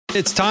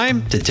It's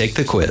time to take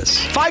the quiz.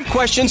 5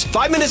 questions,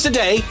 5 minutes a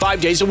day,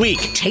 5 days a week.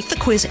 Take the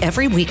quiz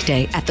every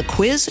weekday at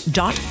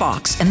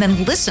thequiz.fox and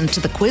then listen to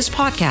the quiz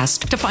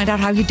podcast to find out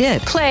how you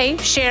did. Play,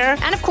 share,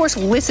 and of course,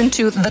 listen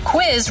to The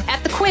Quiz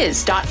at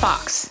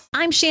thequiz.fox.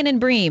 I'm Shannon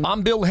Bream.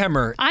 I'm Bill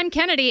Hemmer. I'm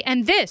Kennedy,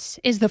 and this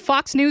is the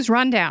Fox News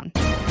Rundown.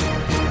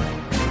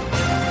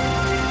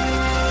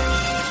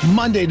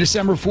 Monday,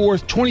 December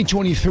 4th,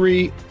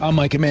 2023, I'm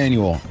Mike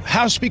Emanuel.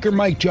 House Speaker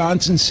Mike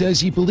Johnson says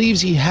he believes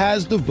he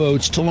has the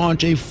votes to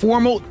launch a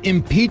formal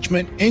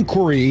impeachment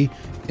inquiry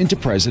into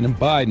President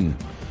Biden.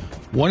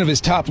 One of his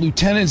top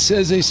lieutenants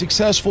says a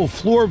successful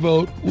floor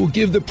vote will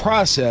give the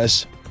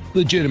process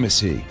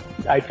legitimacy.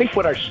 I think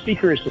what our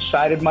speaker has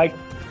decided, Mike,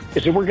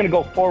 is that we're going to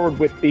go forward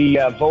with the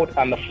vote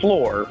on the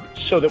floor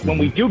so that when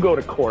we do go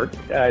to court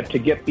to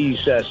get these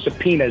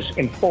subpoenas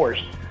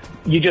enforced,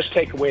 you just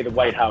take away the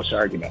White House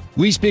argument.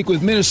 We speak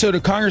with Minnesota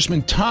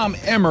Congressman Tom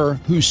Emmer,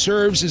 who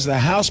serves as the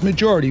House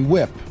Majority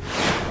Whip.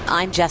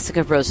 I'm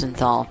Jessica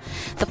Rosenthal.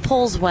 The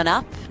polls went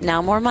up.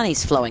 Now more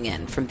money's flowing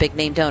in from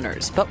big-name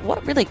donors. But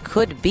what really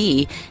could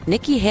be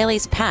Nikki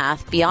Haley's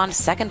path beyond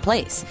second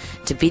place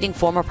to beating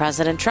former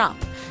President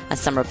Trump, as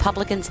some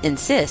Republicans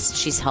insist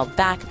she's held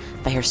back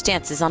by her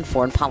stances on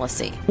foreign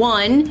policy?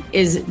 One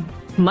is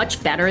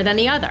much better than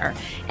the other.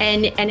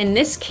 And in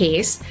this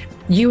case,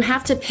 you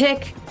have to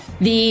pick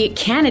the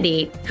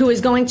candidate who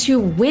is going to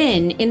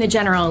win in the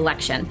general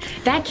election.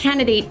 That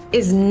candidate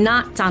is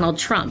not Donald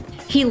Trump.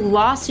 He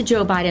lost to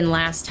Joe Biden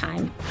last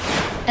time.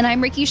 And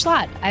I'm Ricky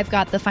Schlott. I've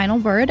got the final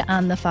word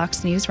on the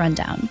Fox News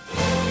Rundown.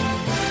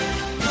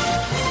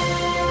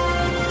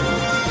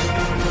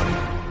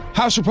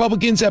 House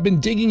Republicans have been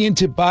digging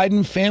into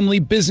Biden family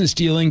business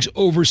dealings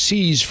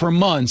overseas for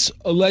months,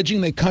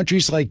 alleging that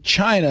countries like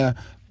China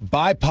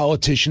buy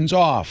politicians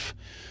off.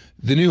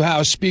 The new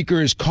House Speaker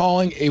is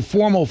calling a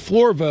formal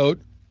floor vote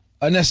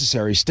a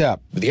necessary step.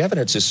 The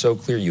evidence is so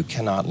clear you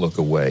cannot look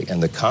away,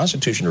 and the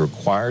Constitution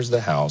requires the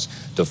House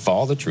to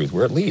follow the truth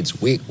where it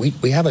leads. We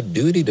have a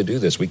duty to do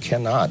this. We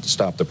cannot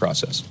stop the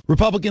process.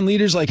 Republican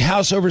leaders like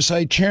House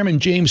Oversight Chairman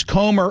James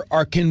Comer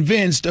are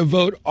convinced a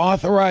vote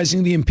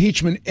authorizing the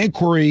impeachment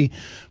inquiry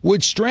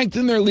would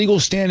strengthen their legal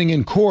standing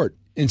in court,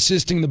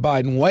 insisting the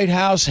Biden White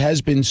House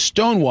has been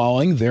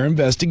stonewalling their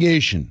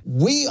investigation.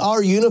 We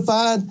are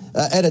unified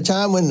at a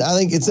time when I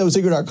think it's no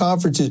secret our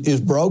conference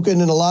is broken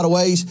in a lot of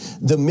ways.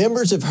 The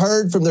members have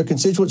heard from their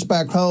constituents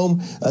back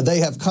home. They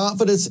have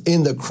confidence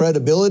in the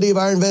credibility of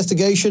our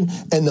investigation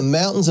and the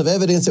mountains of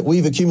evidence that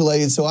we've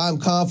accumulated. So I'm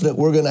confident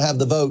we're going to have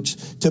the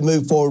votes to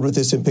move forward with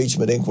this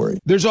impeachment inquiry.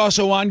 There's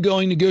also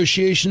ongoing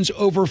negotiations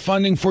over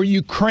funding for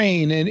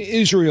Ukraine and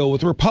Israel,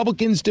 with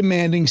Republicans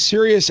demanding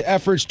serious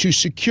efforts to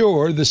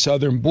secure the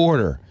southern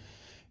border.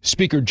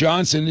 Speaker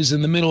Johnson is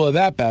in the middle of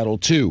that battle,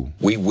 too.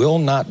 We will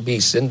not be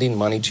sending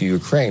money to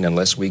Ukraine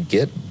unless we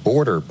get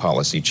border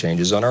policy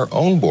changes on our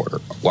own border.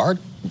 Our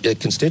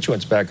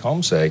constituents back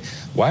home say,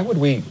 why would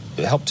we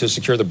help to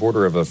secure the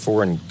border of a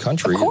foreign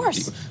country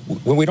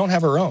when we don't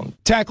have our own?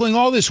 Tackling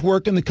all this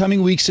work in the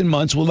coming weeks and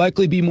months will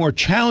likely be more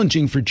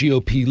challenging for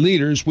GOP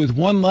leaders, with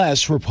one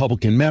less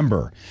Republican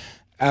member,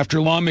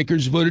 after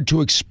lawmakers voted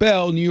to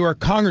expel New York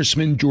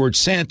Congressman George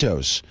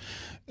Santos.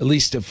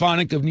 Elise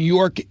Stefanik of New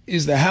York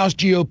is the House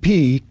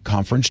GOP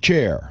conference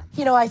chair.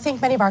 You know, I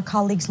think many of our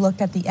colleagues looked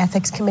at the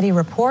Ethics Committee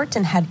report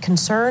and had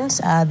concerns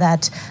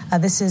that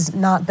this is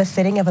not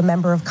befitting of a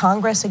member of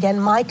Congress. Again,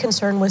 my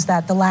concern was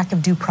that the lack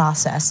of due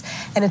process.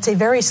 And it's a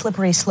very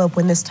slippery slope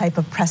when this type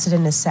of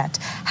precedent is set.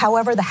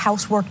 However, the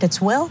House worked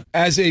its will.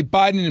 As a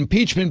Biden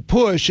impeachment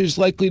push is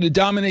likely to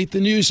dominate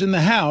the news in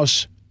the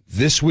House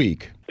this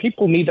week.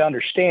 People need to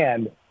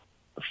understand,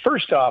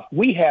 first off,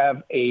 we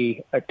have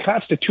a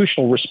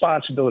constitutional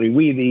responsibility,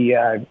 we,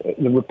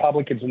 the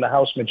Republicans in the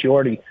House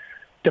majority,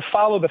 to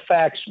follow the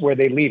facts where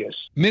they lead us.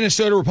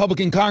 Minnesota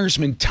Republican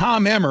Congressman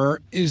Tom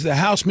Emmer is the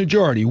House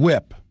Majority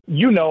Whip.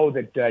 You know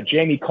that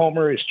Jamie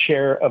Comer is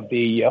chair of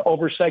the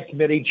Oversight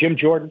Committee, Jim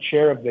Jordan,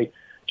 chair of the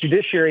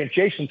Judiciary, and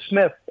Jason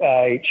Smith,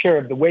 chair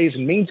of the Ways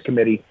and Means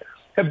Committee,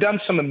 have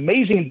done some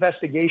amazing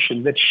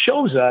investigation that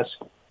shows us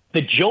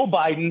that Joe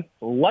Biden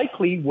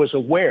likely was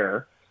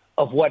aware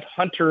of what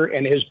Hunter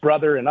and his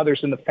brother and others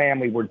in the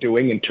family were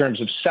doing in terms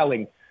of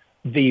selling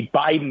the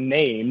Biden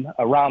name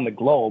around the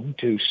globe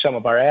to some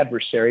of our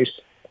adversaries.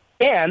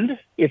 And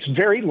it's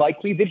very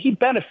likely that he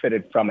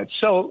benefited from it.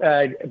 So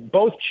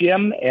both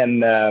Jim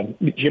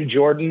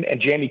Jordan and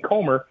Jamie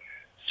Comer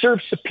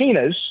served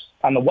subpoenas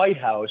on the White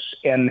House.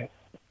 And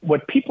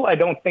what people I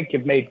don't think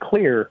have made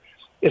clear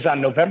is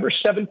on November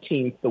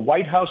 17th, the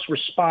White House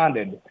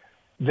responded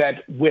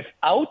that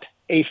without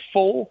a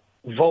full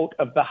vote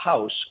of the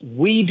House,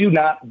 we do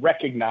not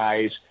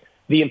recognize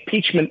the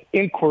impeachment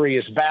inquiry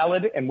is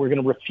valid, and we're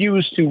going to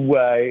refuse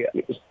to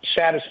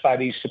satisfy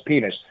these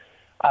subpoenas.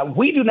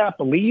 We do not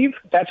believe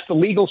that's the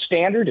legal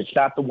standard. It's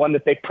not the one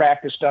that they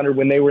practiced under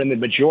when they were in the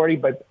majority.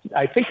 But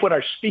I think what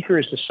our speaker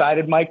has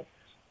decided, Mike,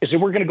 is that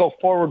we're going to go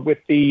forward with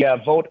the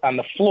vote on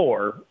the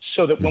floor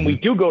so that when we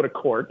do go to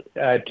court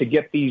to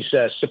get these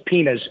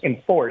subpoenas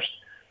enforced,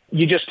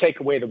 you just take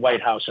away the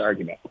White House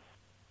argument.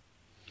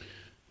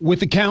 With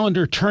the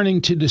calendar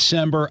turning to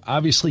December,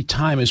 obviously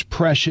time is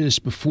precious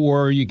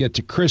before you get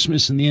to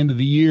Christmas and the end of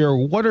the year.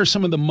 What are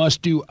some of the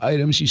must-do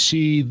items you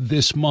see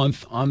this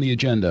month on the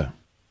agenda?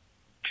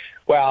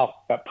 Well,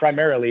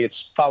 primarily it's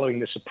following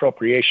this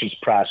appropriations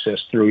process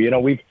through. You know,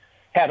 we've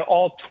had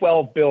all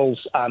 12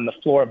 bills on the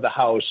floor of the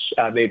House.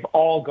 They've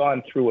all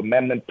gone through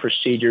amendment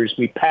procedures.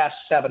 We passed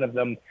 7 of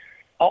them.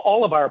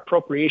 All of our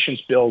appropriations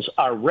bills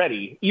are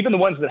ready. Even the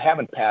ones that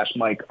haven't passed,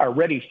 Mike, are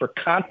ready for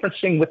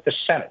conferencing with the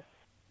Senate.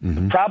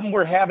 The problem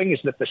we're having is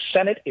that the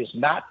Senate is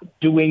not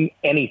doing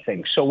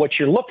anything. So what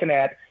you're looking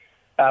at,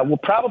 we'll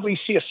probably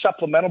see a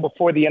supplemental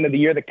before the end of the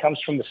year that comes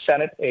from the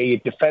Senate, a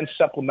defense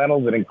supplemental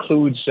that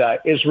includes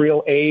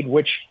Israel aid,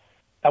 which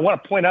I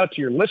want to point out to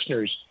your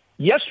listeners,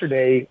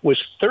 yesterday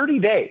was 30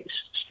 days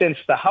since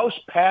the House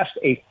passed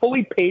a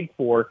fully paid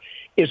for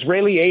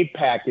Israeli aid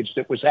package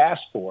that was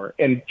asked for,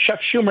 and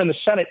Chuck Schumer and the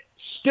Senate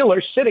still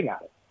are sitting on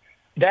it.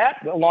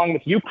 That, along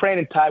with Ukraine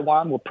and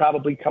Taiwan, will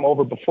probably come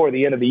over before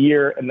the end of the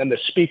year, and then the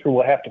Speaker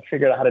will have to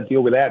figure out how to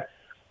deal with that.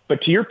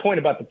 But to your point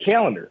about the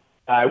calendar,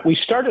 we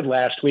started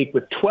last week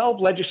with 12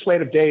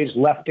 legislative days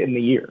left in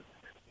the year.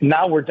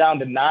 Now we're down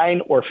to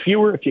 9 or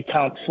fewer if you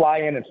count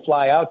fly-in and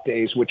fly-out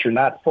days, which are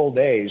not full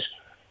days.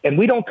 And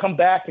we don't come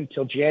back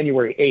until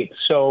January 8th.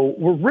 So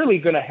we're really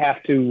going to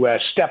have to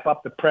step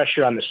up the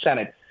pressure on the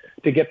Senate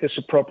to get this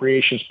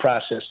appropriations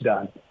process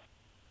done.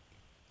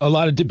 A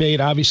lot of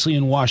debate, obviously,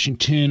 in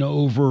Washington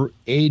over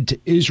aid to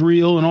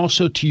Israel and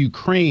also to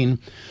Ukraine.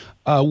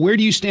 Where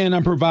do you stand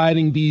on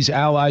providing these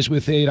allies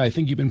with aid? I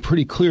think you've been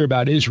pretty clear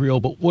about Israel,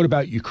 but what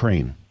about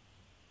Ukraine?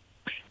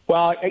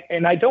 Well,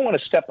 and I don't want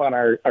to step on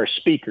our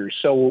speakers.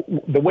 So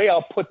the way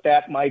I'll put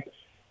that, Mike,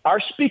 our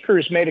speaker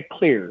has made it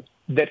clear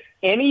that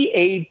any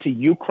aid to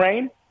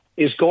Ukraine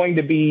is going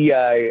to be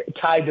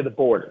tied to the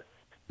border.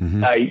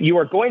 You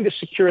are going to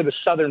secure the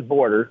southern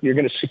border. You're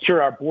going to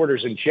secure our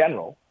borders in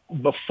general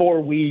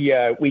before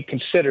we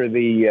consider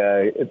the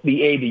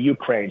aid to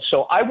Ukraine.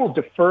 So I will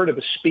defer to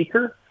the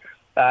Speaker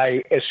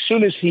as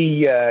soon as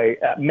he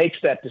makes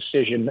that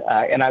decision,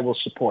 and I will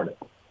support it.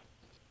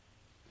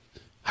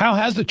 How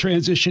has the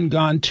transition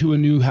gone to a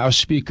new House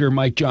Speaker?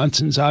 Mike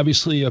Johnson's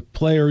obviously a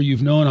player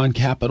you've known on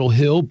Capitol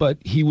Hill, but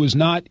he was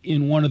not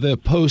in one of the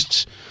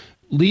posts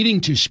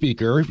leading to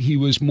Speaker. He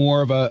was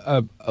more of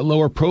a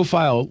lower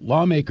profile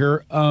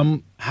lawmaker.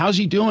 How's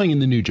he doing in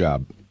the new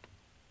job?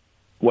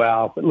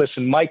 Well,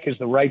 listen, Mike is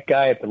the right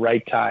guy at the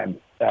right time.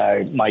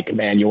 Mike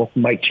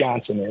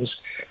Johnson is.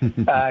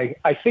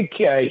 I think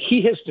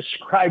he has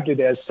described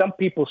it as, some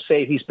people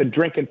say he's been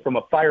drinking from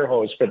a fire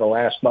hose for the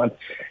last month.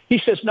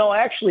 He says, no,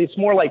 actually, it's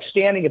more like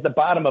standing at the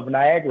bottom of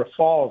Niagara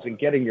Falls and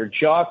getting your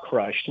jaw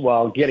crushed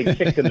while getting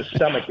kicked in the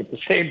stomach at the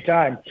same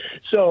time.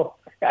 So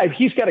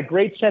he's got a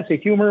great sense of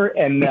humor,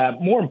 and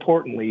more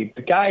importantly,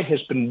 the guy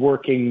has been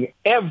working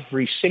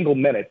every single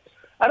minute.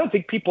 I don't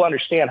think people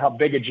understand how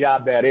big a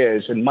job that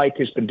is, and Mike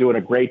has been doing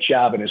a great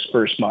job in his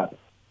first month.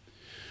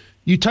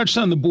 You touched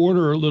on the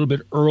border a little bit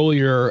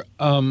earlier.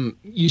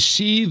 You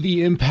see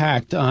the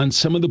impact on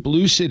some of the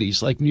blue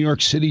cities like New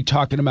York City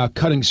talking about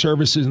cutting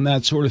services and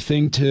that sort of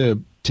thing to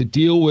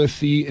deal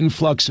with the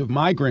influx of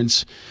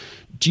migrants.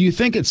 Do you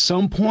think at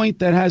some point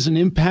that has an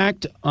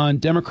impact on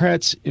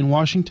Democrats in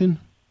Washington?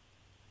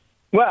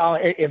 Well,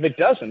 if it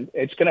doesn't,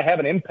 it's going to have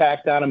an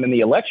impact on them in the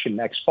election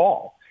next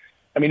fall.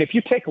 I mean, if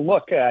you take a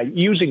look,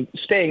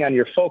 staying on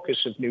your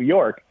focus of New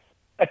York,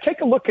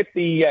 take a look at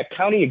the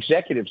county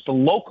executives, the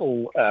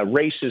local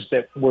races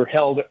that were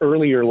held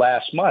earlier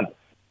last month.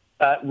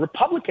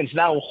 Republicans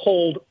now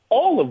hold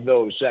all of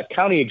those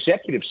county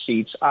executive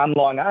seats on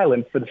Long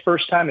Island for the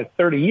first time in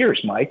 30 years,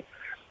 Mike.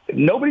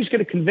 Nobody's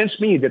going to convince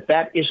me that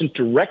that isn't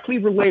directly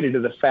related to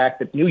the fact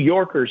that New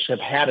Yorkers have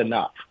had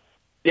enough.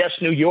 Yes,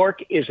 New York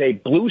is a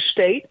blue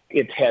state.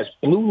 It has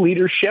blue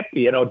leadership,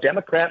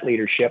 Democrat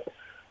leadership.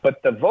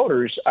 But the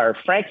voters are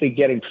frankly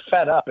getting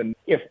fed up. And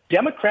if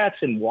Democrats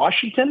in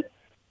Washington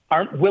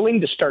aren't willing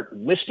to start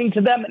listening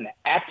to them and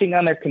acting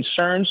on their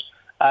concerns,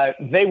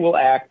 they will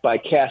act by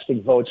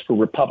casting votes for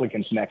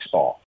Republicans next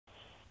fall.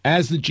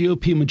 As the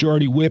GOP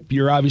majority whip,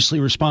 you're obviously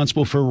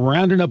responsible for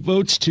rounding up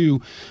votes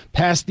to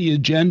pass the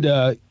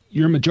agenda.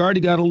 Your majority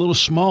got a little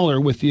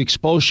smaller with the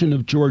expulsion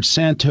of George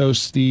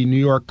Santos, the New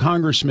York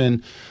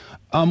congressman.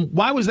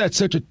 Why was that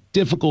such a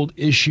difficult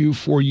issue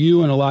for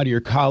you and a lot of your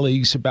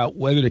colleagues about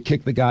whether to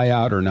kick the guy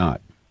out or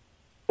not?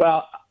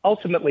 Well,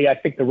 ultimately, I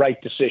think the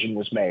right decision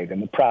was made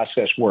and the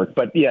process worked.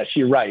 But yes,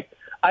 you're right.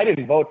 I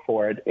didn't vote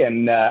for it,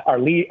 and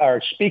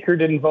our speaker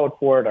didn't vote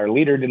for it. Our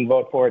leader didn't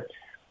vote for it.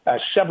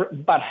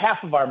 About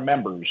half of our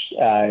members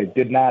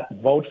did not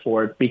vote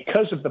for it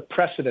because of the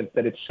precedent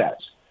that it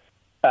sets.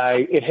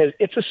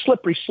 It's a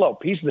slippery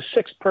slope. He's the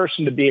 6th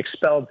person to be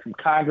expelled from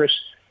Congress.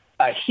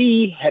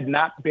 He had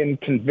not been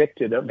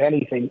convicted of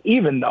anything,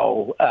 even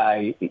though,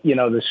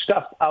 the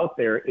stuff out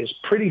there is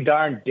pretty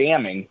darn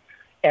damning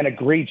and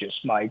egregious,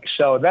 Mike.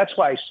 So that's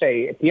why I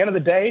say at the end of the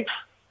day,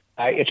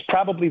 it's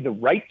probably the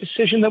right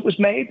decision that was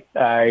made.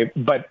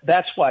 But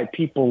that's why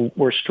people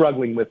were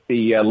struggling with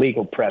the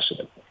legal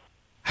precedent.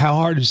 How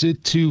hard is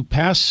it to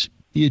pass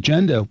the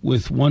agenda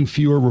with one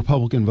fewer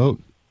Republican vote?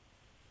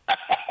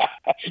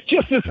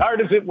 Just as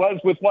hard as it was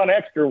with one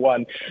extra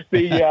one.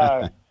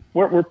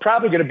 We're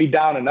probably going to be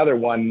down another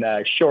one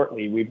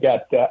shortly. We've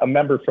got a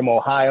member from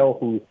Ohio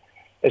who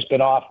has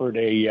been offered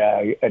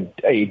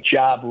a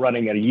job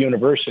running at a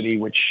university,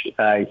 which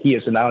he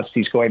has announced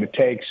he's going to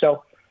take.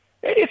 So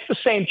it's the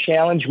same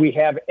challenge we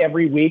have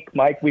every week,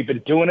 Mike. We've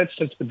been doing it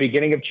since the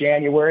beginning of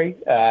January.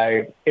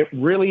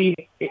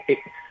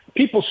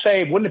 People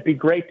say, wouldn't it be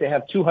great to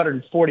have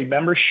 240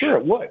 members? Sure,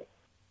 it would.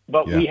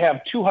 But we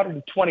have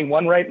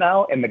 221 right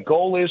now, and the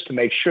goal is to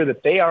make sure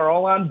that they are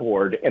all on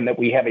board and that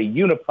we have a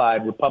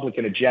unified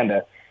Republican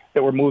agenda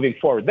that we're moving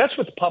forward. That's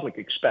what the public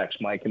expects,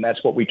 Mike, and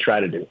that's what we try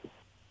to do.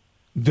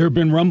 There have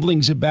been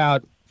rumblings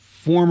about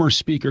former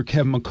Speaker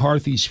Kevin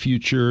McCarthy's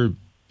future.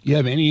 You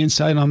have any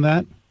insight on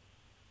that?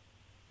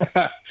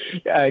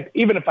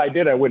 Even if I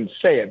did, I wouldn't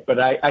say it, but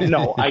I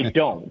know I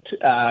don't.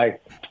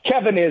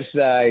 Kevin is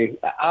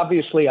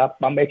obviously, I'll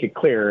make it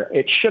clear,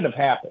 it should have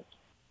happened.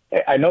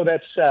 I know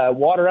that's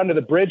water under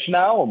the bridge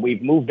now, and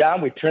we've moved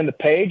on. We've turned the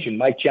page, and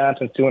Mike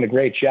Johnson's doing a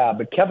great job.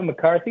 But Kevin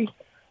McCarthy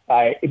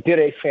did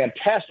a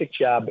fantastic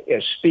job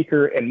as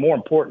Speaker, and more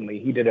importantly,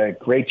 he did a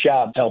great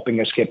job helping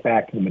us get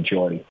back to the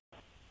majority.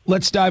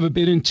 Let's dive a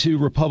bit into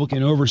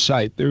Republican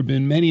oversight. There have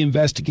been many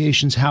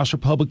investigations House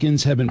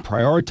Republicans have been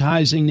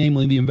prioritizing,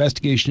 namely the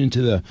investigation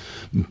into the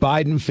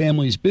Biden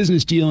family's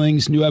business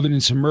dealings. New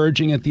evidence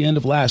emerging at the end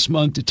of last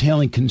month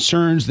detailing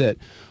concerns that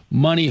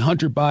money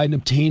Hunter Biden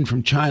obtained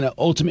from China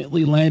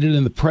ultimately landed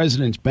in the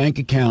president's bank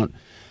account.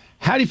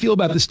 How do you feel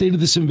about the state of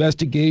this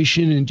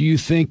investigation, and do you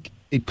think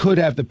it could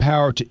have the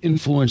power to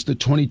influence the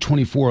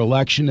 2024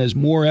 election as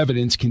more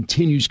evidence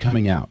continues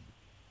coming out?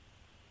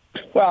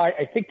 Well,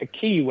 I think the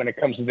key when it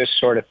comes to this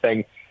sort of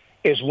thing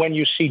is when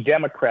you see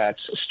Democrats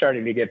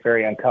starting to get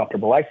very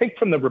uncomfortable. I think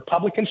from the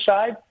Republican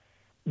side,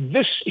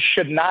 this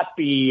should not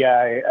be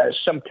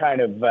some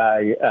kind of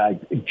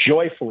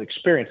joyful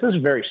experience. This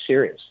is very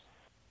serious.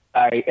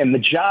 And the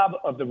job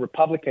of the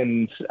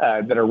Republicans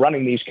that are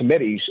running these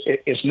committees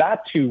is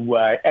not to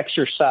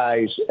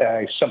exercise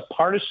some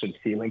partisan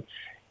feeling.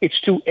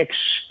 It's to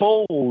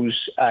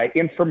expose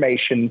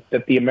information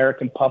that the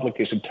American public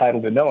is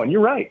entitled to know. And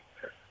you're right.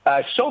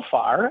 So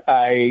far,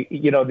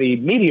 the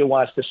media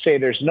wants to say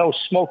there's no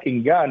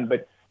smoking gun,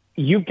 but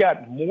you've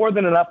got more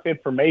than enough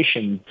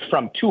information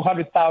from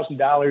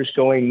 $200,000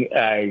 going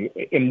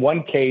in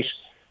one case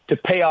to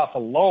pay off a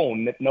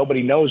loan that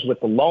nobody knows what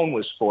the loan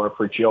was for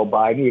Joe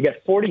Biden. You got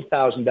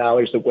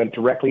 $40,000 that went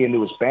directly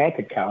into his bank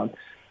account.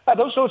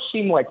 Those don't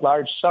seem like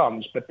large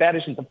sums, but that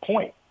isn't the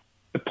point.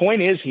 The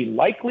point is he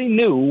likely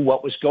knew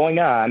what was going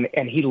on,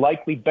 and he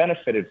likely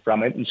benefited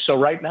from it. And so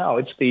right now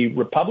it's the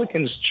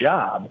Republicans'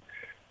 job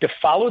to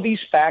follow these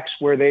facts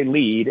where they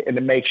lead and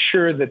to make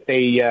sure that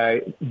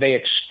they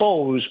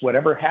expose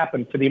whatever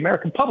happened for the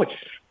American public.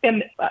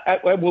 And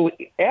I will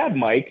add,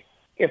 Mike,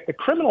 if the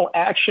criminal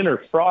action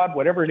or fraud,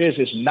 whatever it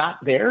is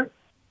not there,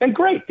 then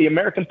great. The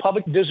American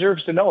public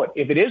deserves to know it.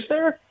 If it is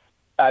there,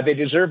 they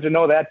deserve to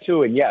know that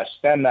too. And yes,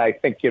 then I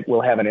think it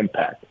will have an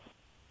impact.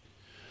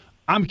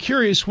 I'm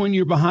curious, when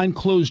you're behind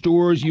closed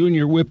doors, you and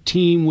your whip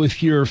team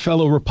with your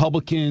fellow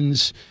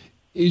Republicans,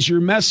 is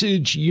your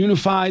message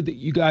unified that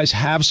you guys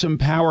have some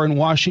power in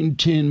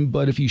Washington,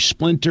 but if you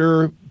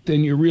splinter,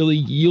 then you're really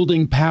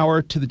yielding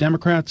power to the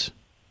Democrats?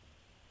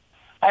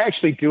 I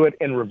actually do it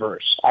in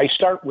reverse. I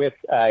start with,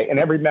 and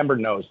every member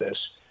knows this,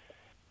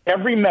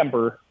 every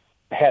member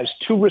has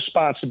two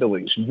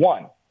responsibilities.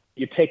 One,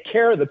 you take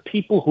care of the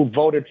people who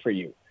voted for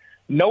you.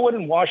 No one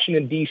in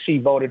Washington, D.C.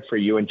 voted for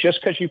you, and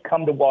just because you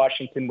come to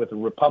Washington with a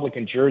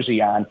Republican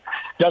jersey on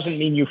doesn't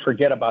mean you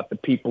forget about the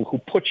people who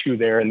put you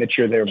there and that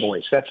you're their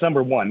voice. That's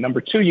number one.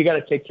 Number two, you got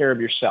to take care of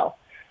yourself.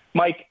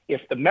 Mike,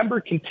 if the member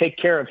can take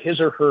care of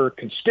his or her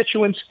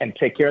constituents and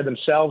take care of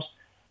themselves,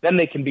 then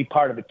they can be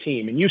part of a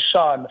team. And you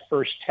saw in the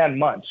first 10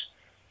 months,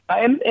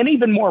 and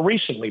even more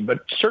recently, but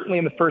certainly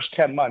in the first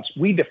 10 months,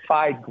 we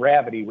defied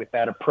gravity with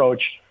that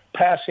approach,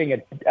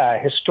 passing a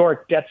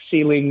historic debt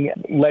ceiling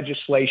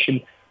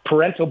legislation,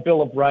 parental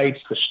bill of rights,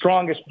 the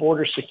strongest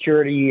border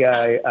security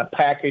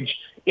package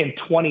in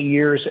 20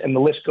 years, and the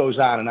list goes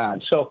on and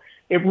on. So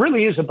it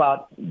really is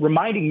about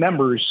reminding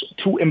members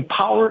to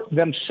empower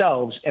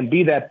themselves and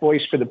be that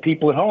voice for the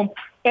people at home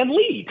and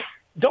lead.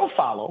 Don't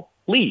follow,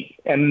 lead.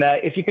 And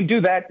if you can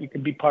do that, you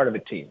can be part of a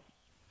team.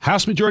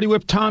 House Majority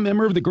Whip Tom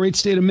Emmer of the great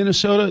state of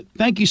Minnesota,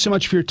 thank you so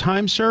much for your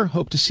time, sir.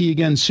 Hope to see you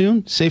again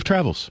soon. Safe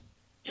travels.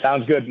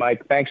 Sounds good,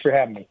 Mike. Thanks for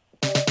having me.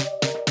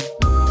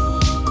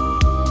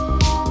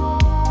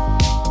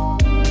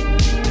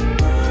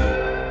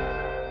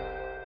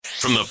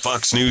 From the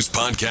Fox News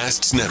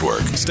Podcasts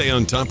Network. Stay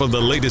on top of the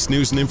latest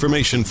news and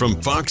information from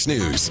Fox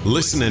News.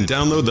 Listen and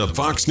download the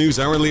Fox News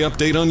Hourly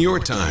Update on your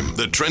time.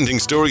 The trending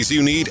stories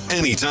you need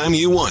anytime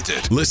you want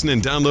it. Listen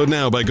and download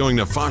now by going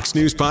to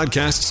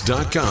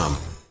foxnewspodcasts.com.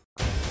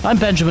 I'm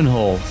Benjamin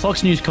Hall,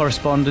 Fox News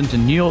correspondent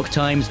and New York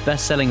Times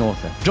bestselling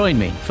author. Join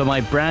me for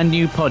my brand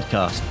new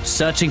podcast,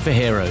 Searching for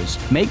Heroes.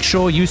 Make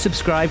sure you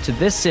subscribe to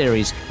this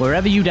series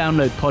wherever you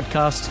download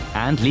podcasts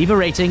and leave a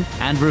rating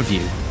and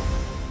review.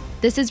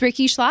 This is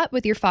Ricky Schlott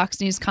with your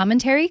Fox News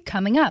commentary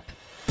coming up.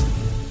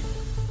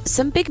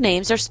 Some big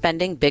names are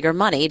spending bigger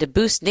money to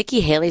boost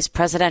Nikki Haley's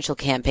presidential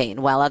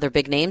campaign, while other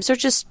big names are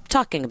just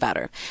talking about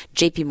her.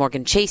 JP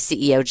Morgan Chase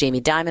CEO Jamie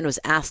Dimon was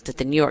asked at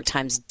the New York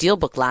Times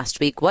Dealbook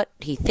last week what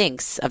he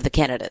thinks of the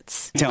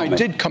candidates. I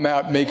did come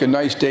out and make a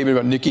nice statement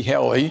about Nikki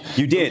Haley.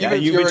 You did.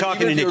 You've been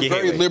talking to Nikki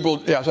Haley. Very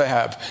liberal, yes, I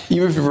have.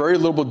 Even if you're a very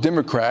liberal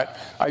Democrat,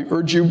 I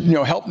urge you,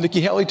 help Nikki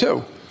Haley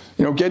too.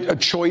 Get a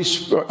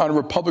choice on a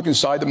Republican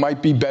side that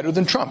might be better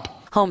than Trump.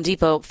 Home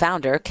Depot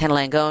founder Ken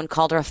Langone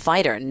called her a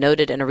fighter and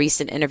noted in a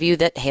recent interview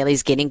that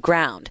Haley's gaining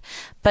ground.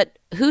 But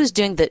who's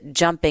doing the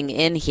jumping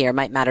in here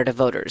might matter to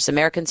voters.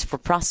 Americans for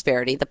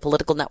Prosperity, the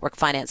political network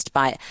financed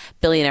by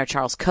billionaire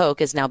Charles Koch,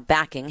 is now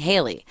backing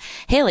Haley.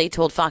 Haley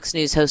told Fox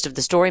News host of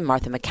The Story,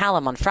 Martha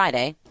McCallum, on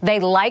Friday,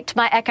 "They liked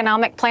my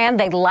economic plan.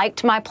 They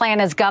liked my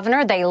plan as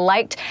governor. They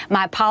liked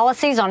my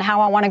policies on how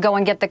I want to go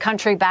and get the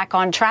country back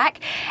on track.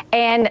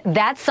 And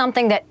that's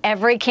something that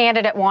every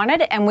candidate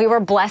wanted, and we were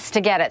blessed to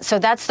get it." So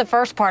that's the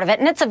first part of it.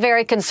 And it's a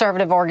very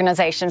conservative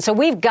organization. So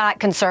we've got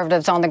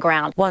conservatives on the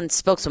ground. One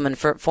spokeswoman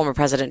for former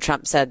President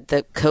Trump said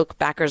the Koch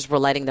backers were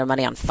lighting their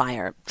money on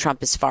fire.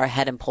 Trump is far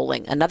ahead in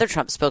polling. Another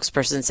Trump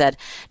spokesperson said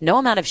no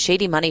amount of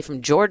shady money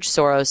from George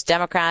Soros,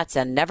 Democrats,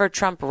 and never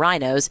Trump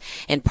rhinos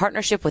in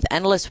partnership with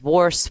endless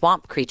war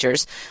swamp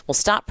creatures will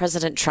stop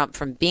President Trump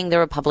from being the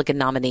Republican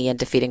nominee and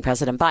defeating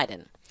President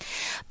Biden.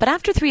 But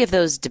after 3 of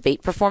those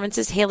debate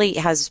performances, Haley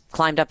has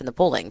climbed up in the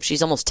polling.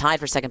 She's almost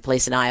tied for second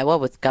place in Iowa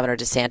with Governor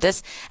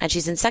DeSantis, and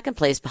she's in second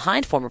place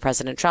behind former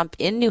President Trump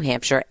in New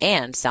Hampshire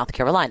and South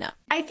Carolina.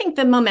 I think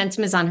the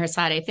momentum is on her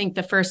side. I think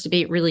the first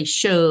debate really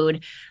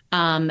showed,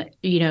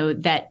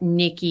 that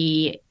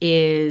Nikki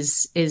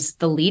is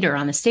the leader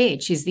on the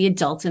stage. She's the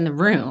adult in the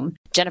room.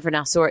 Jennifer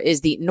Nassour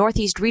is the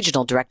Northeast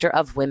Regional Director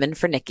of Women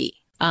for Nikki.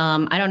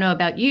 I don't know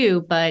about you,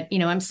 but,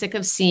 I'm sick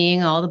of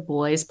seeing all the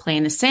boys play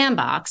in the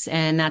sandbox.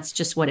 And that's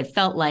just what it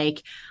felt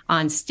like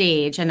on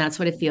stage. And that's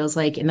what it feels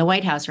like in the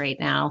White House right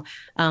now,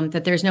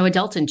 that there's no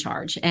adult in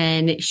charge.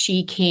 And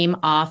she came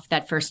off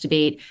that first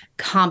debate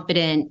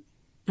competent,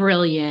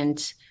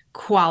 brilliant,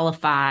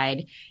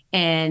 qualified.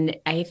 And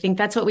I think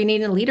that's what we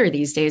need in a leader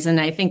these days.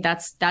 And I think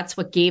that's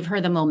what gave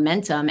her the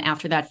momentum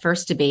after that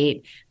first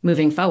debate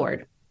moving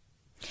forward.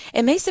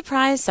 It may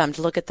surprise some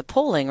to look at the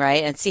polling,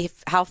 right, and see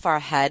how far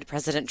ahead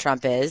President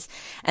Trump is,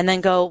 and then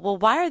go, well,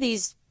 why are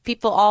these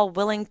people all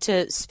willing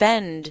to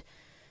spend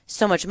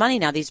so much money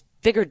now, these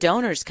bigger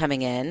donors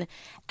coming in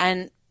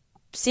and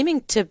seeming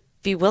to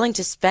be willing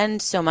to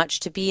spend so much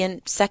to be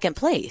in second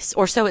place,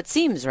 or so it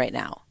seems right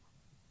now?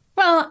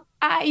 Well,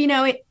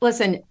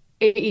 listen,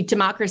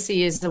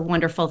 democracy is a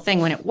wonderful thing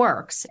when it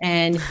works.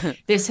 And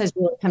this has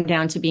really come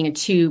down to being a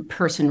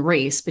 2-person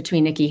race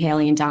between Nikki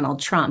Haley and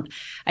Donald Trump.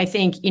 I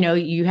think,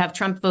 you have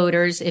Trump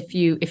voters. If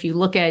you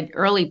look at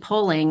early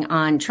polling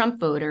on Trump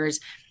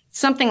voters,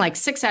 something like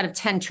 6 out of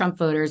 10 Trump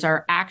voters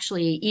are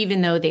actually,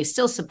 even though they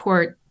still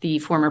support the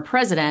former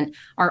president,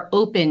 are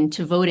open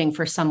to voting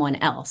for someone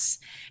else.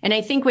 And I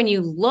think when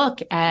you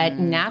look at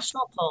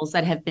national polls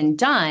that have been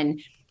done,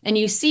 and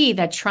you see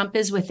that Trump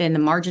is within the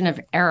margin of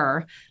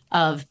error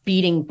of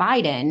beating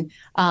Biden,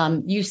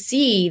 you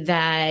see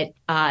that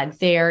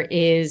there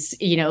is,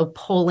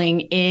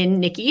 polling in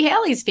Nikki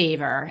Haley's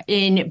favor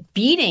in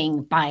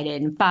beating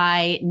Biden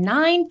by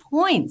 9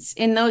 points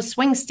in those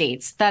swing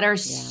states that are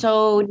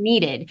so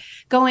needed,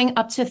 going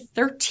up to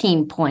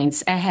 13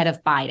 points ahead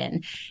of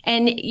Biden.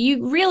 And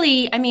you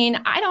really,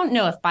 I don't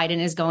know if Biden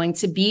is going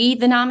to be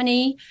the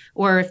nominee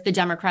or if the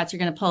Democrats are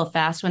going to pull a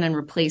fast one and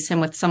replace him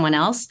with someone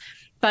else.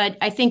 But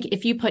I think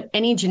if you put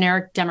any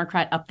generic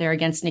Democrat up there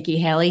against Nikki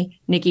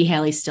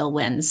Haley still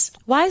wins.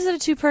 Why is it a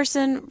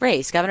 2-person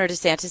race? Governor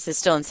DeSantis is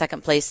still in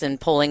second place in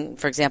polling,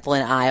 for example,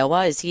 in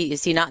Iowa. Is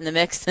he not in the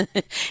mix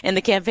in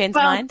the campaign's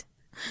mind?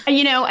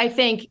 I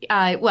think,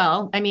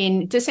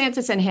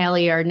 DeSantis and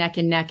Haley are neck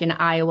and neck in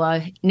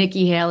Iowa.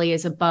 Nikki Haley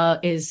is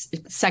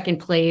second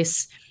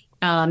place.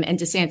 And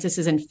DeSantis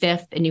is in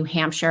 5th in New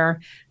Hampshire.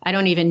 I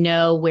don't even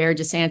know where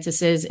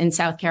DeSantis is in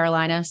South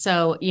Carolina.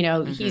 So,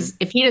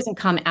 if he doesn't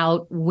come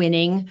out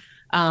winning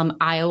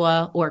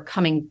Iowa or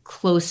coming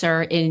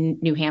closer in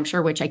New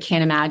Hampshire, which I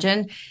can't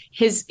imagine,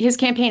 his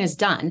campaign is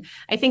done.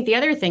 I think the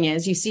other thing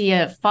is you see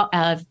a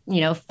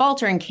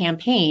faltering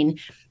campaign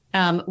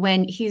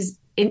when he's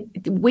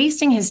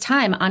wasting his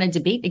time on a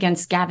debate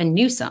against Gavin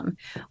Newsom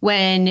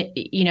when,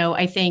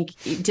 I think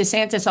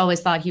DeSantis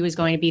always thought he was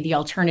going to be the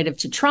alternative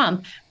to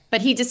Trump. But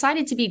he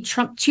decided to be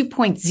Trump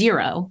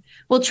 2.0.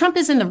 Well, Trump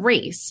is in the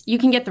race. You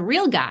can get the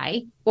real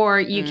guy or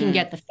you can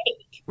get the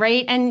fake,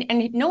 right?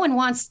 And no one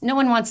wants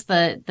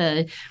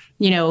the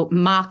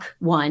mock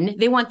one.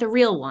 They want the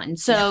real one.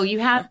 So you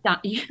have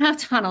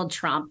Donald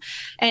Trump,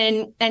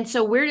 and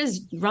so where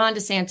does Ron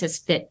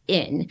DeSantis fit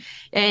in?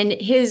 And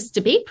his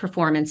debate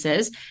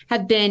performances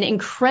have been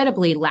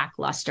incredibly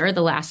lackluster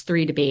the last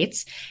 3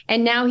 debates,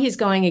 and now he's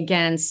going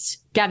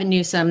against Gavin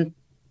Newsom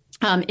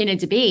in a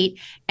debate,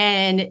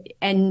 and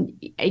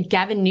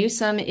Gavin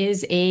Newsom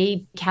is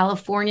a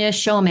California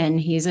showman.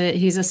 He's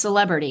a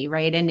celebrity,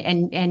 right?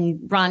 And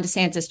Ron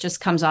DeSantis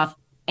just comes off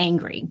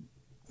angry.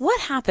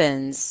 What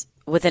happens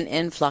with an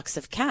influx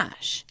of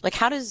cash? Like,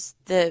 how does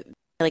the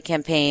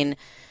campaign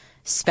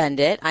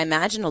spend it? I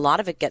imagine a lot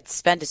of it gets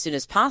spent as soon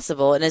as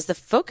possible. And is the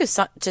focus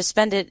to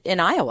spend it in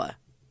Iowa?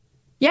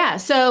 Yeah.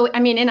 So, I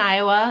mean, in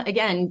Iowa,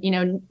 again,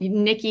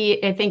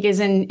 Nikki, I think, is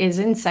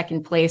in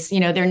second place.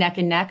 They're neck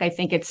and neck. I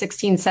think it's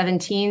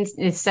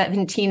 16-17.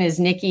 17 is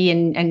Nikki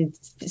and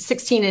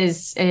 16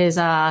 is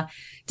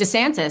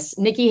DeSantis.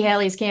 Nikki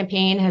Haley's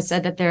campaign has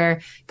said that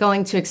they're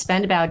going to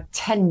expend about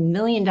 $10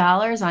 million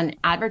on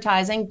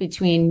advertising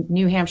between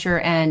New Hampshire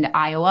and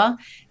Iowa.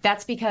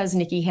 That's because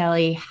Nikki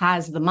Haley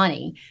has the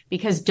money,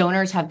 because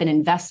donors have been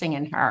investing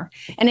in her.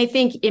 And I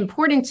think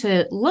important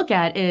to look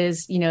at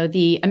is,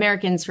 the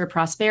Americans for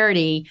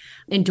Prosperity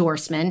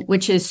endorsement,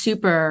 which is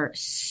super,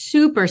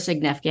 super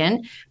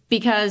significant,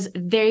 because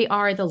they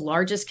are the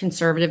largest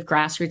conservative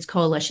grassroots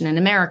coalition in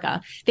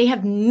America. They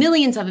have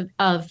millions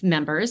of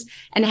members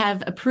and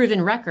have a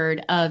proven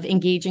record of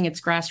engaging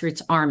its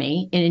grassroots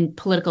army in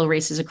political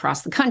races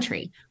across the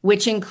country,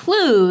 which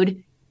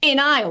include in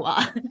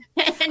Iowa.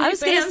 I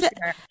was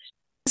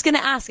going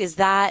to ask, is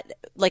that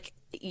like,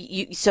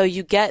 so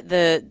you get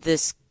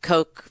this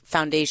Koch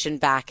Foundation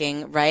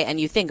backing, right? And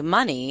you think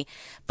money,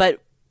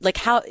 but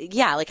how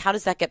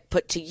does that get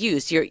put to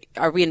use?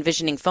 Are we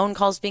envisioning phone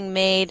calls being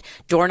made,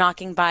 door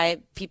knocking by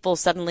people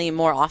suddenly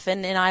more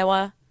often in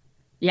Iowa?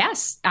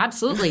 Yes,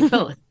 absolutely.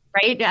 Both.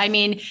 Right. I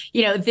mean,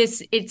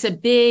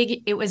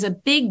 it was a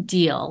big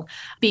deal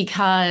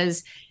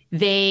because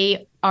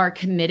they are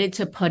committed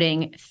to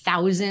putting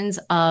thousands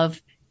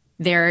of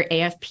their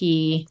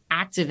AFP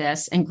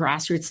activists and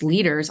grassroots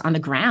leaders on the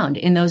ground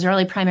in those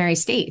early primary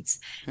states.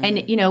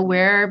 Mm-hmm. And,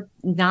 we're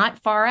not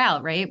far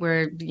out, right?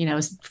 We're,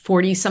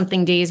 40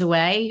 something days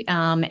away.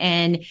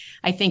 And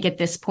I think at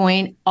this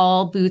point,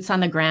 all boots on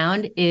the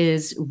ground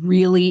is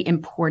really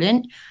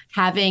important,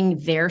 having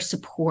their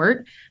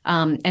support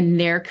and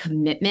their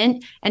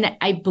commitment. And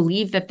I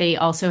believe that they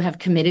also have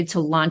committed to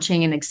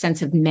launching an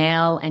extensive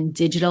mail and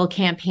digital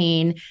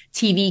campaign,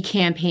 TV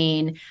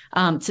campaign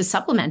to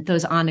supplement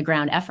those on the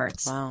ground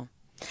efforts. Wow.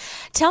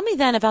 Tell me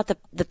then about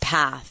the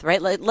path,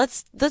 right?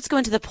 Let's go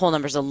into the poll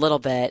numbers a little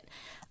bit.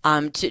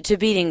 To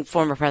beating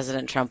former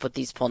President Trump with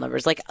these poll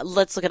numbers.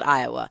 Let's look at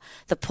Iowa.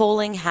 The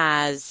polling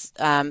has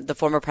the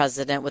former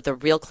president with a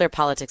Real Clear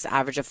Politics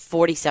average of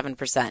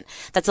 47%.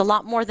 That's a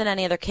lot more than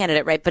any other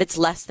candidate, right? But it's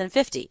less than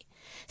 50.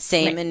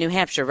 Same right. In New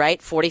Hampshire, right?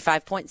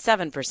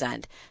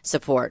 45.7%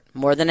 support.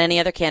 More than any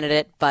other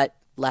candidate, but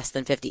less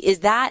than 50. Is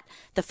that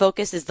the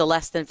focus, is the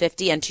less than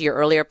 50? And to your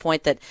earlier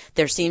point that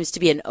there seems to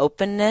be an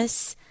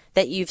openness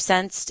that you've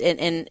sensed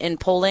in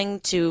polling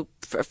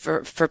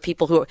for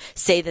people who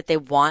say that they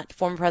want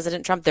former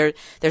President Trump,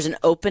 there's an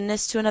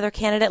openness to another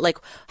candidate.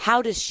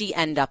 How does she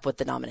end up with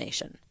the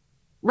nomination?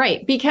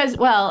 Right. Because,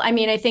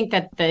 I think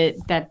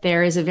that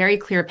there is a very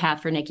clear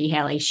path for Nikki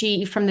Haley.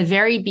 She, from the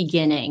very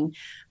beginning,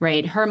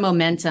 right, her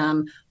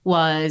momentum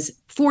was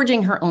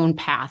forging her own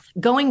path,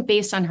 going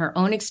based on her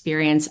own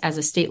experience as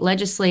a state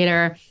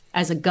legislator,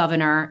 as a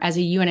governor, as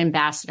a UN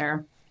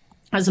ambassador,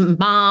 as a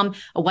mom,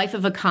 a wife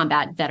of a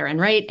combat veteran,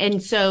 right?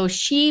 And so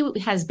she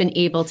has been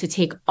able to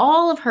take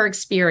all of her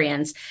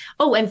experience,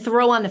 and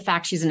throw on the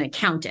fact she's an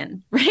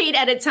accountant, right?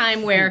 At a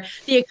time where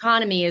the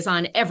economy is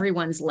on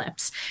everyone's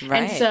lips.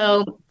 Right. And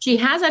so she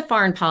has that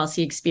foreign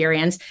policy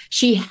experience.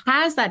 She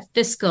has that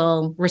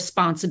fiscal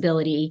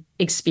responsibility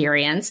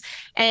experience.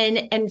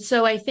 And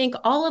so I think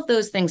all of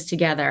those things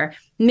together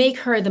make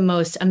her the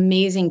most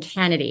amazing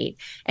candidate.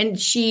 And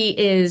she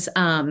is,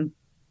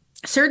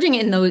 surging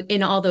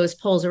in all those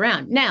polls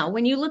around. Now,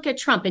 when you look at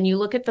Trump and you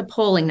look at the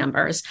polling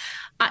numbers,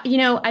 I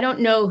don't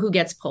know who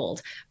gets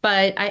polled,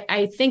 but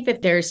I think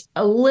that there's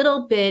a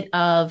little bit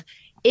of,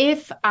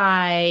 if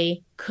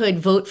I could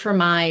vote for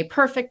my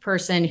perfect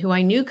person who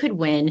I knew could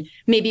win,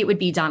 maybe it would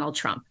be Donald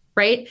Trump,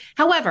 right?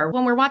 However,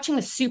 when we're watching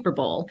the Super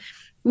Bowl,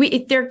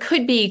 there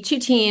could be two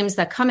teams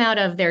that come out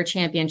of their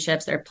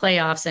championships, their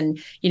playoffs,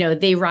 and,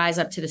 they rise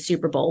up to the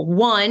Super Bowl.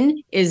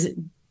 One is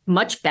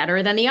much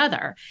better than the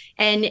other.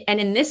 And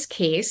in this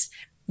case,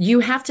 you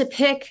have to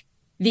pick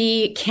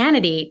the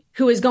candidate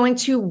who is going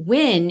to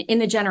win in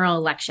the general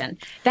election.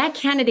 That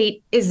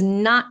candidate is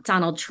not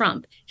Donald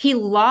Trump. He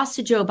lost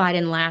to Joe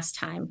Biden last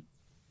time.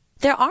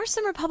 There are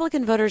some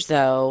Republican voters,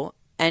 though,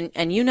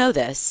 and you know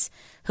this,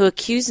 who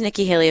accuse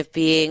Nikki Haley of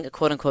being a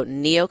quote-unquote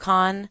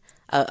neocon,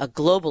 a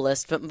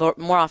globalist, but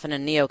more often a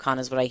neocon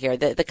is what I hear.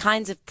 The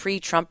kinds of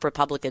pre-Trump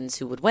Republicans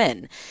who would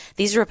win.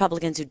 These are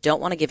Republicans who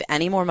don't want to give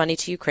any more money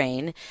to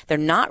Ukraine. They're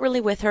not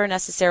really with her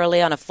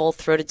necessarily on a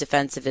full-throated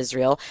defense of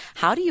Israel.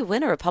 How do you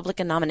win a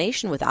Republican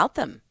nomination without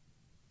them?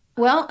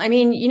 Well, I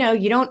mean,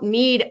 you don't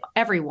need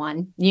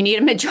everyone. You need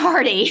a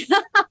majority.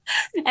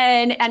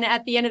 and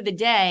at the end of the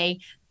day,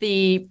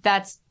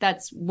 that's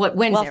what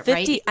wins it, 50,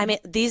 right? I mean,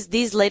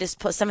 these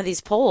latest, some of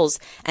these polls,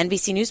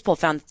 NBC News poll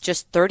found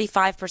just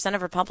 35%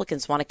 of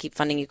Republicans want to keep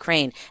funding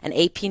Ukraine. An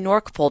AP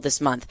NORC poll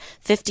this month,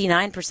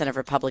 59% of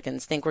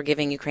Republicans think we're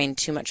giving Ukraine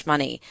too much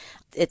money.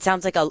 It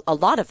sounds like a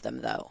lot of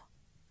them, though.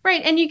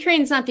 Right. And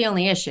Ukraine's not the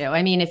only issue.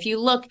 I mean, if you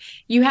look,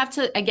 you have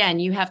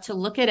to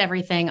look at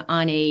everything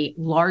on a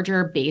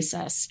larger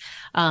basis.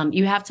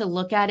 You have to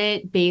look at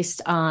it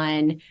based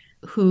on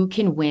who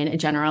can win a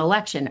general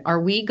election. Are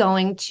we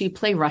going to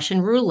play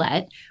Russian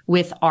roulette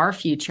with our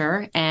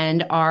future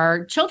and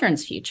our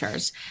children's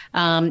futures,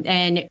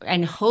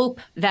 and hope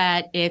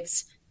that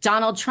it's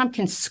Donald Trump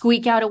can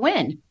squeak out a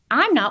win?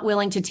 I'm not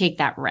willing to take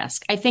that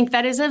risk. I think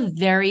that is a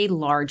very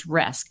large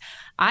risk.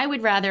 I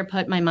would rather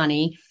put my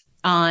money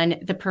on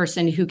the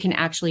person who can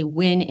actually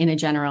win in a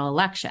general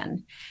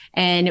election.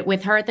 And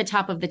with her at the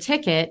top of the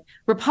ticket,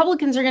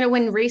 Republicans are going to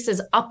win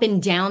races up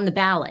and down the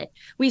ballot.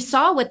 We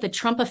saw what the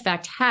Trump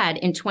effect had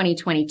in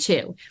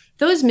 2022.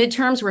 Those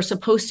midterms were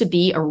supposed to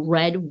be a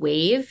red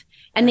wave,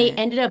 and they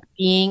ended up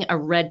being a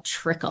red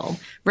trickle,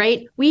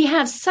 right? We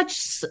have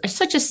such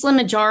a slim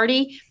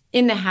majority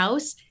in the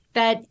House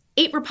that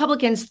 8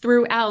 Republicans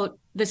threw out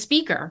the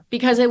speaker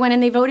because they went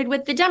and they voted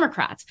with the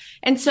Democrats.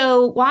 And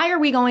so why are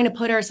we going to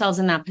put ourselves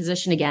in that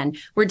position again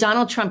where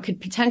Donald Trump could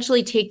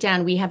potentially take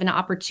down, we have an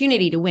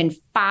opportunity to win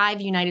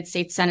 5 United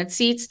States Senate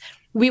seats.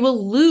 We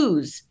will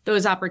lose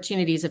those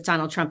opportunities if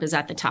Donald Trump is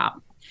at the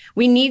top.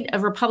 We need a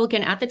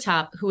Republican at the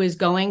top who is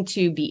going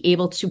to be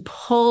able to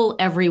pull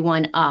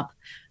everyone up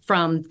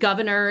from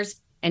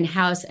governors and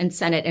House and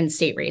Senate and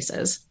state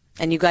races.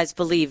 And you guys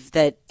believe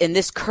that in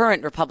this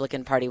current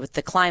Republican Party, with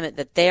the climate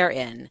that they're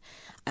in,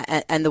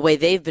 and the way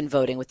they've been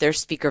voting with their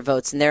speaker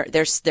votes and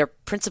their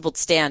principled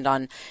stand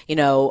on,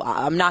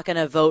 I'm not going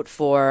to vote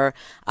for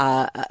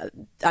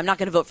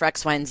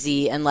X, Y, and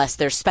Z unless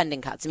there's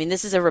spending cuts. I mean,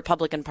 this is a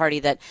Republican Party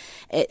that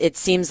it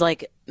seems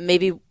like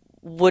maybe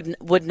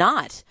would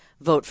not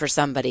vote for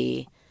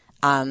somebody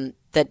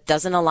that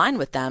doesn't align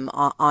with them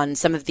on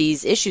some of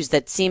these issues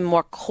that seem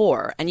more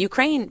core. And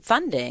Ukraine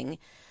funding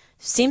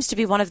seems to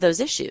be one of those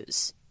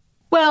issues.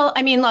 Well,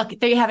 I mean, look,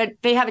 they have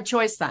a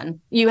choice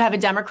then. You have a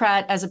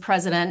Democrat as a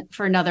president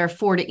for another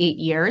 4 to 8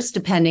 years,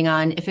 depending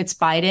on if it's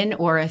Biden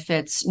or if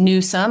it's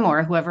Newsom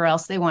or whoever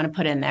else they want to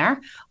put in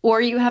there. Or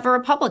you have a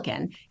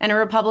Republican, and a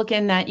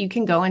Republican that you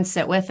can go and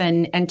sit with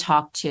and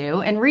talk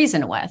to and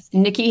reason with.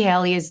 Nikki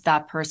Haley is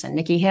that person.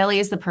 Nikki Haley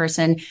is the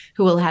person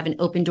who will have an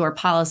open door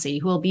policy,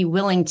 who will be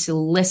willing to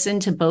listen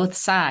to both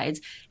sides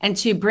and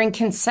to bring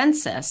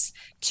consensus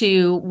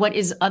to what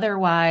is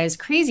otherwise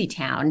crazy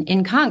town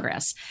in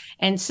Congress.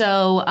 And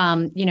so,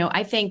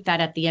 I think that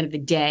at the end of the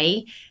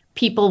day,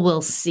 people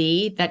will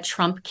see that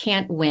Trump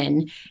can't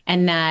win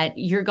and that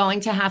you're going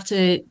to have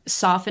to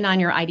soften on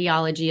your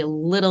ideology a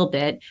little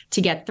bit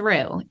to get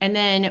through. And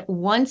then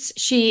once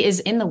she is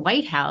in the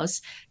White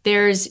House,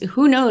 there's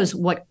who knows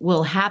what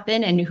will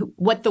happen and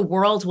what the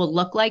world will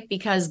look like,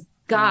 because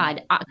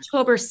God,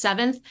 October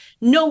 7th,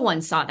 no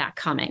one saw that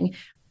coming.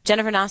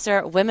 Jennifer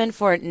Nasser, Women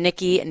for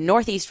Nikki,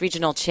 Northeast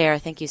Regional Chair,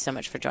 thank you so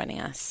much for joining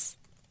us.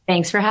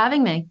 Thanks for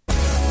having me.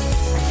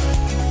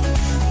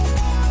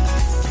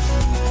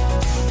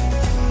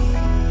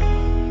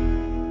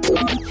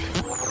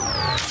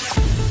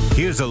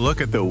 Here's a look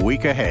at the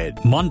week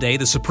ahead. Monday,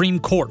 the Supreme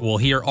Court will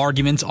hear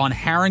arguments on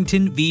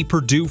Harrington v.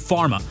 Purdue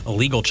Pharma, a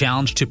legal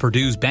challenge to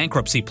Purdue's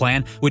bankruptcy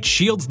plan, which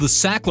shields the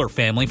Sackler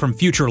family from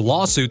future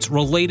lawsuits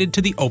related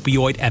to the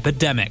opioid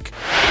epidemic.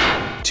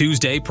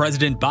 Tuesday,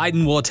 President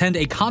Biden will attend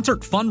a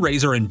concert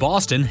fundraiser in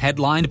Boston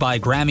headlined by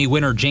Grammy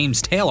winner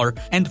James Taylor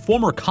and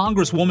former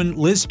Congresswoman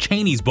Liz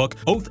Cheney's book,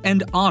 Oath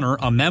and Honor,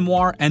 A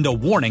Memoir and a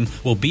Warning,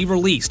 will be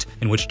released,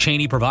 in which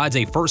Cheney provides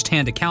a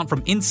first-hand account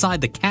from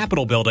inside the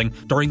Capitol building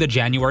during the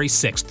January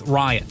 6th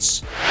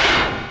riots.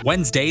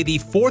 Wednesday, the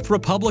 4th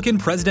Republican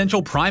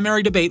presidential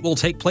primary debate will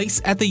take place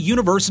at the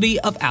University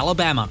of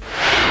Alabama.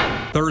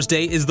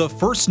 Thursday is the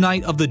first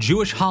night of the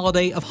Jewish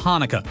holiday of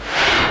Hanukkah.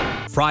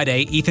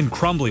 Friday, Ethan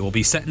Crumbley will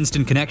be sentenced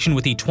in connection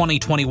with the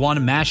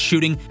 2021 mass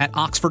shooting at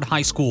Oxford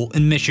High School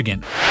in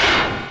Michigan.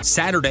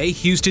 Saturday,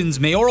 Houston's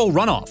mayoral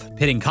runoff,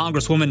 pitting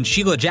Congresswoman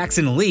Sheila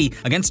Jackson Lee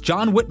against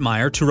John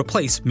Whitmire to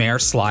replace Mayor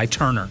Sly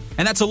Turner.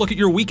 And that's a look at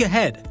your week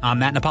ahead. I'm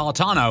Matt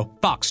Napolitano,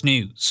 Fox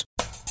News.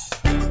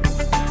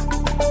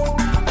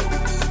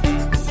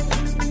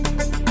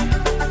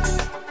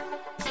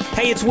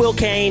 Hey, it's Will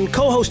Kane,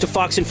 co-host of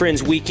Fox &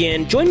 Friends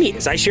Weekend. Join me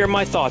as I share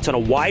my thoughts on a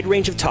wide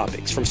range of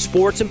topics, from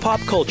sports and pop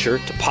culture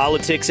to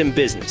politics and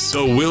business.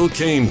 The Will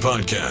Kane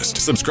Podcast.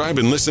 Subscribe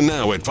and listen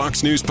now at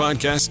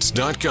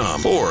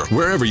foxnewspodcasts.com or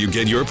wherever you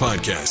get your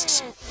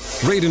podcasts.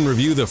 Rate and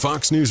review the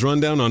Fox News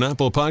Rundown on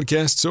Apple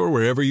Podcasts or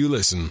wherever you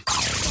listen.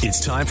 It's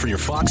time for your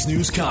Fox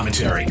News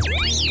commentary.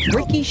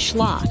 Ricky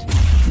Schlott.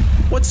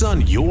 What's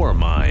on your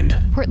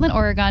mind? Portland,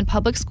 Oregon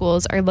public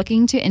schools are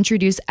looking to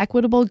introduce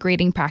equitable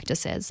grading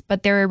practices,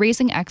 but they're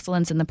erasing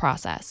excellence in the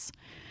process.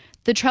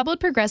 The troubled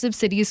Progressive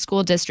Cities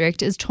School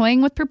District is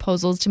toying with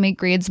proposals to make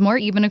grades more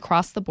even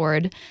across the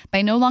board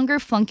by no longer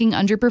flunking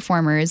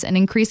underperformers and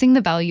increasing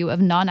the value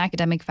of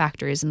non-academic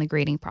factors in the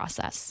grading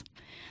process.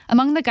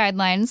 Among the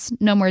guidelines,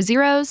 no more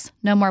zeros,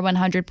 no more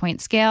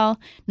 100-point scale,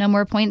 no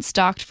more points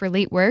docked for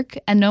late work,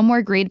 and no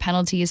more grade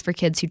penalties for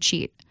kids who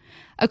cheat.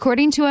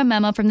 According to a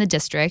memo from the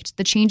district,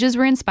 the changes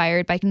were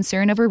inspired by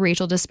concern over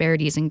racial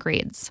disparities in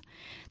grades.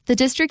 The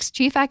district's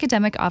chief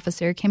academic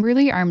officer,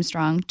 Kimberly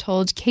Armstrong,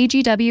 told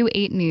KGW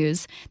 8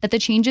 News that the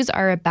changes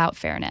are about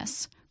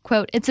fairness.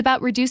 Quote, "It's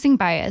about reducing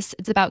bias.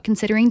 It's about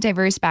considering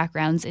diverse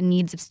backgrounds and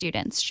needs of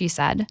students," she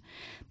said.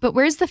 But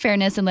where's the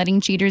fairness in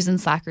letting cheaters and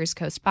slackers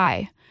coast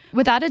by?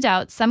 Without a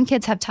doubt, some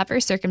kids have tougher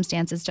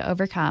circumstances to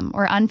overcome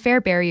or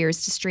unfair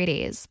barriers to straight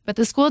A's, but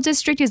the school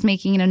district is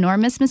making an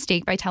enormous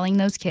mistake by telling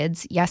those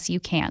kids, yes, you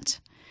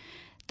can't.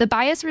 The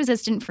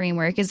bias-resistant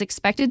framework is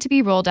expected to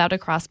be rolled out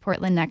across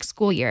Portland next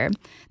school year,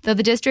 though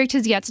the district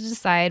has yet to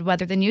decide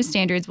whether the new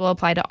standards will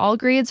apply to all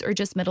grades or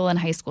just middle and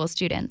high school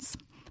students.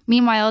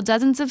 Meanwhile,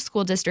 dozens of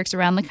school districts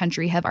around the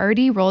country have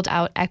already rolled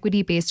out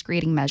equity-based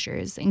grading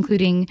measures,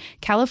 including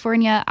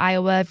California,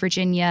 Iowa,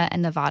 Virginia,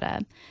 and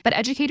Nevada. But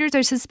educators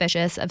are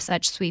suspicious of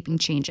such sweeping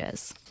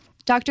changes.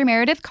 Dr.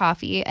 Meredith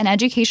Coffey, an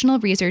educational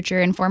researcher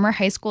and former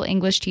high school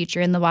English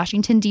teacher in the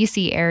Washington,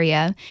 D.C.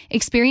 area,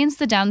 experienced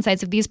the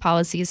downsides of these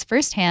policies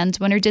firsthand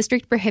when her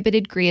district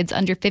prohibited grades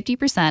under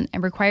 50%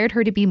 and required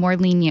her to be more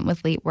lenient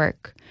with late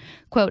work.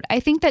 Quote, "I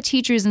think that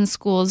teachers in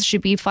schools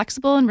should be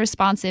flexible and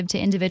responsive to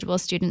individual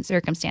student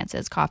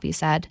circumstances," Coffey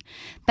said.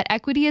 But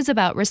equity is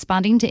about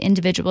responding to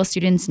individual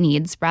students'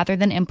 needs rather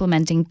than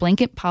implementing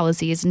blanket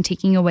policies and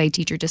taking away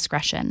teacher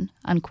discretion,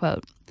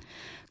 unquote.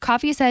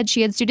 Coffey said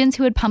she had students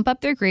who would pump up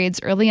their grades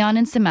early on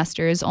in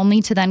semesters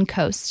only to then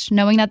coast,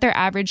 knowing that their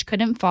average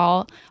couldn't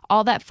fall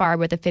all that far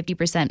with a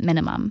 50%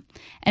 minimum.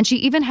 And she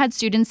even had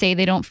students say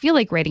they don't feel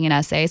like writing an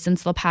essay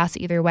since they'll pass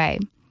either way.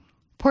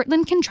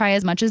 Portland can try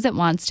as much as it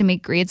wants to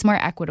make grades more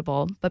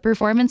equitable, but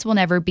performance will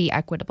never be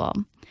equitable.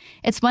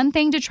 It's one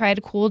thing to try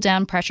to cool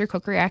down pressure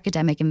cooker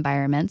academic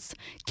environments.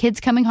 Kids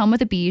coming home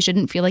with a B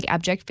shouldn't feel like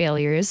abject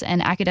failures,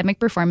 and academic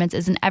performance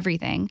isn't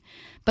everything.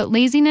 But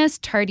laziness,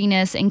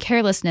 tardiness, and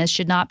carelessness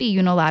should not be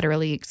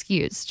unilaterally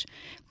excused.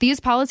 These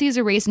policies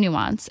erase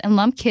nuance and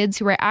lump kids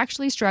who are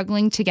actually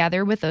struggling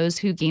together with those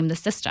who game the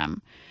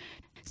system.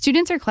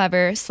 Students are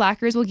clever,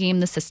 slackers will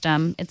game the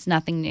system, it's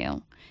nothing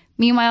new.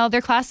 Meanwhile,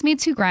 their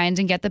classmates who grind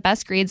and get the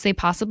best grades they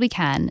possibly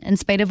can, in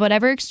spite of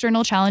whatever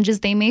external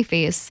challenges they may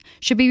face,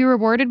 should be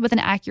rewarded with an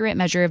accurate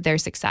measure of their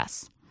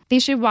success. They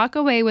should walk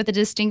away with a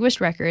distinguished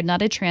record,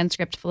 not a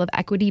transcript full of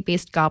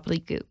equity-based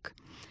gobbledygook.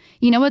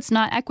 You know what's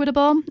not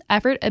equitable?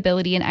 Effort,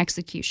 ability, and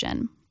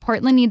execution.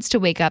 Portland needs to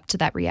wake up to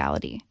that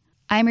reality.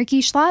 I'm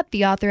Ricky Schlott,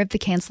 the author of The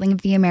Canceling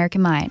of the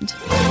American Mind.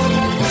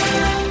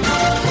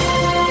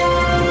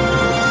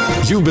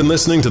 You've been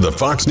listening to the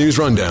Fox News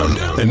Rundown.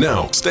 And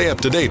now, stay up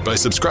to date by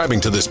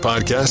subscribing to this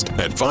podcast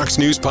at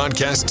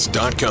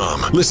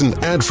foxnewspodcasts.com. Listen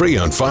ad-free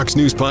on Fox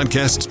News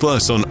Podcasts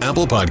Plus on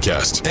Apple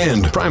Podcasts.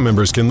 And Prime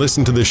members can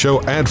listen to the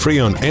show ad-free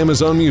on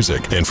Amazon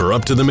Music. And for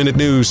up-to-the-minute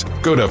news,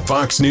 go to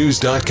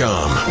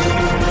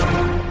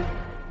foxnews.com.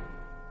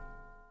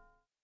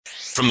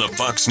 From the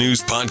Fox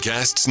News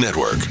Podcasts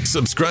Network,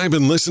 subscribe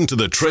and listen to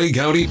the Trey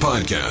Gowdy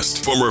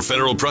Podcast. Former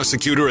federal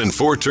prosecutor and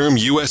 4-term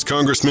U.S.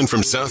 Congressman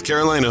from South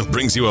Carolina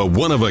brings you a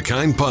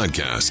one-of-a-kind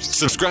podcast.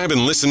 Subscribe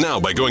and listen now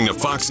by going to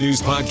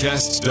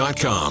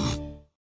foxnewspodcasts.com.